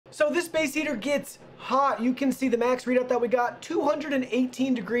So this space heater gets hot. You can see the max readout that we got,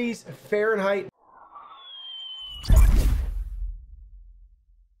 218 degrees Fahrenheit.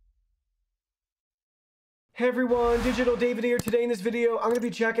 Hey everyone, Digital David here. Today in this video, I'm going to be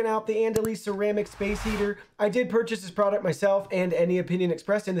checking out the Andily ceramic space heater. I did purchase this product myself, and any opinion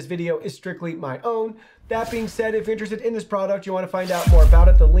expressed in this video is strictly my own. That being said, if you're interested in this product, you want to find out more about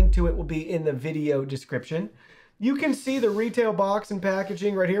it, the link to it will be in the video description. You can see the retail box and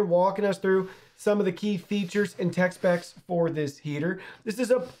packaging right here walking us through some of the key features and tech specs for this heater. This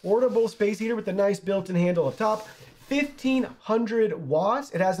is a portable space heater with a nice built-in handle up top. 1500 watts.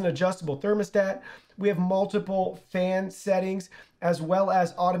 It has an adjustable thermostat. We have multiple fan settings as well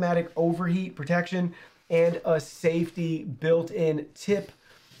as automatic overheat protection and a safety built-in tip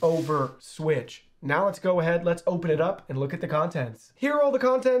over switch. Now let's go ahead, let's open it up and look at the contents. Here are all the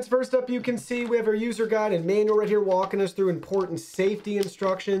contents. First up, you can see we have our user guide and manual right here walking us through important safety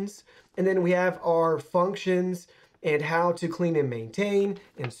instructions. And then we have our functions and how to clean and maintain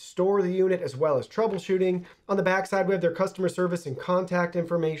and store the unit, as well as troubleshooting. On the back side, we have their customer service and contact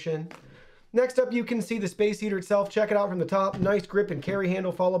information. Next up, you can see the space heater itself. Check it out from the top. Nice grip and carry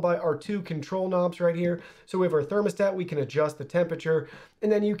handle, followed by our two control knobs right here. So we have our thermostat. We can adjust the temperature.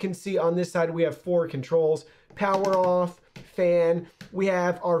 And then you can see on this side, we have 4 controls. Power off, fan. We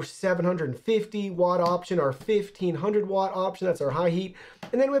have our 750 watt option, our 1500 watt option. That's our high heat.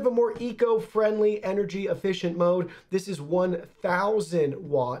 And then we have a more eco-friendly, energy efficient mode. This is 1000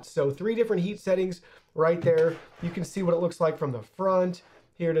 watts. So 3 different heat settings right there. You can see what it looks like from the front.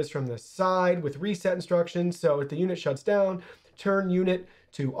 Here it is from the side with reset instructions. So if the unit shuts down, turn unit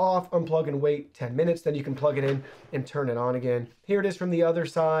to off, unplug and wait 10 minutes. Then you can plug it in and turn it on again. Here it is from the other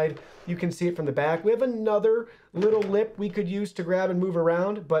side. You can see it from the back. We have another little lip we could use to grab and move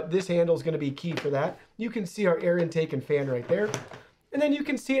around, but this handle is going to be key for that. You can see our air intake and fan right there. And then you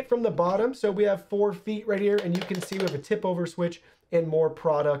can see it from the bottom. So we have 4 feet right here, and you can see we have a tip over switch and more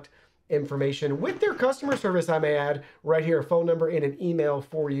product information with their customer service, I may add, right here, a phone number and an email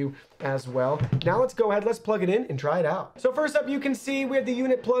for you as well. Now let's go ahead, let's plug it in and try it out. So first up, you can see we have the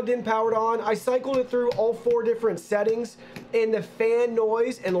unit plugged in, powered on. I cycled it through all 4 different settings, and the fan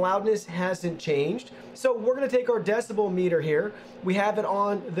noise and loudness hasn't changed. So we're gonna take our decibel meter here. We have it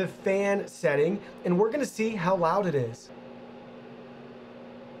on the fan setting, and we're gonna see how loud it is.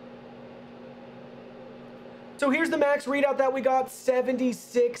 So here's the max readout that we got,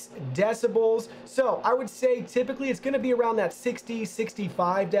 76 decibels. So I would say typically it's gonna be around that 60,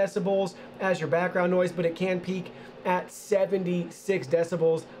 65 decibels as your background noise, but it can peak at 76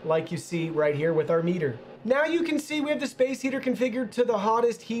 decibels like you see right here with our meter. Now you can see we have the space heater configured to the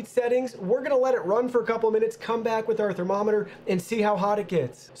hottest heat settings. We're gonna let it run for a couple of minutes, come back with our thermometer and see how hot it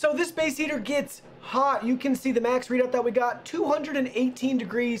gets. So this space heater gets hot. You can see the max readout that we got, 218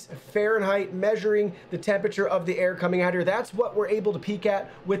 degrees Fahrenheit, measuring the temperature of the air coming out here. That's what we're able to peak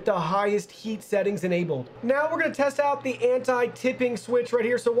at with the highest heat settings enabled. Now we're gonna test out the anti-tipping switch right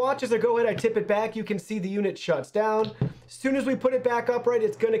here. So watch as I go ahead, I tip it back. You can see the unit shuts down. As soon as we put it back upright,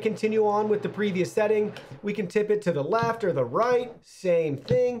 it's gonna continue on with the previous setting. We can tip it to the left or the right, same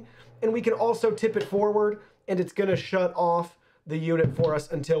thing. And we can also tip it forward, and it's gonna shut off the unit for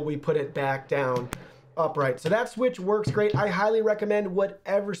us until we put it back down upright. So that switch works great. I highly recommend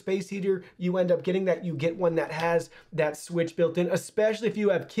whatever space heater you end up getting, that you get one that has that switch built in, especially if you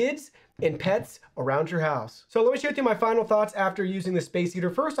have kids and pets around your house. So let me share with you my final thoughts after using the space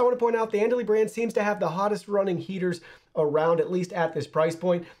heater. First, I want to point out the Andily brand seems to have the hottest running heaters around, at least at this price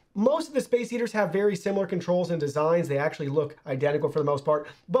point. Most of the space heaters have very similar controls and designs. They actually look identical for the most part.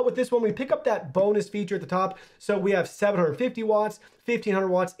 But with this one, we pick up that bonus feature at the top. So we have 750 watts, 1500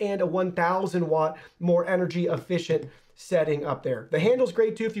 watts, and a 1000 watt more energy efficient setting up there. The handle's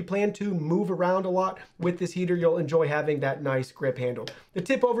great too. If you plan to move around a lot with this heater, you'll enjoy having that nice grip handle. The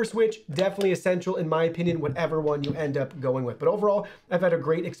tip over switch, definitely essential in my opinion, whatever one you end up going with. But overall, I've had a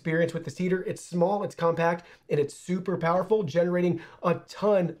great experience with this heater. It's small, it's compact, and it's super powerful, generating a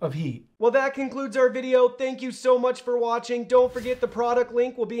ton of heat. Well, that concludes our video. Thank you so much for watching. Don't forget the product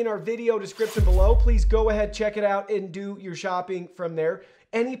link will be in our video description below. Please go ahead, check it out, and do your shopping from there.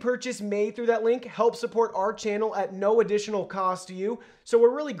 Any purchase made through that link helps support our channel at no additional cost to you. So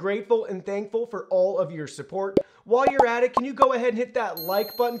we're really grateful and thankful for all of your support. While you're at it, can you go ahead and hit that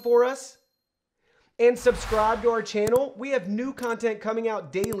like button for us? And subscribe to our channel. We have new content coming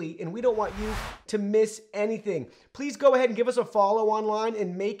out daily, and we don't want you to miss anything. Please go ahead and give us a follow online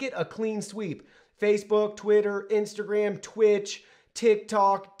and make it a clean sweep. Facebook, Twitter, Instagram, Twitch,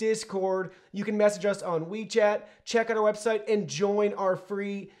 TikTok, Discord. You can message us on WeChat, check out our website, and join our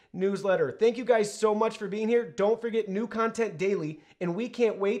free newsletter. Thank you guys so much for being here. Don't forget, new content daily, and we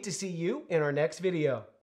can't wait to see you in our next video.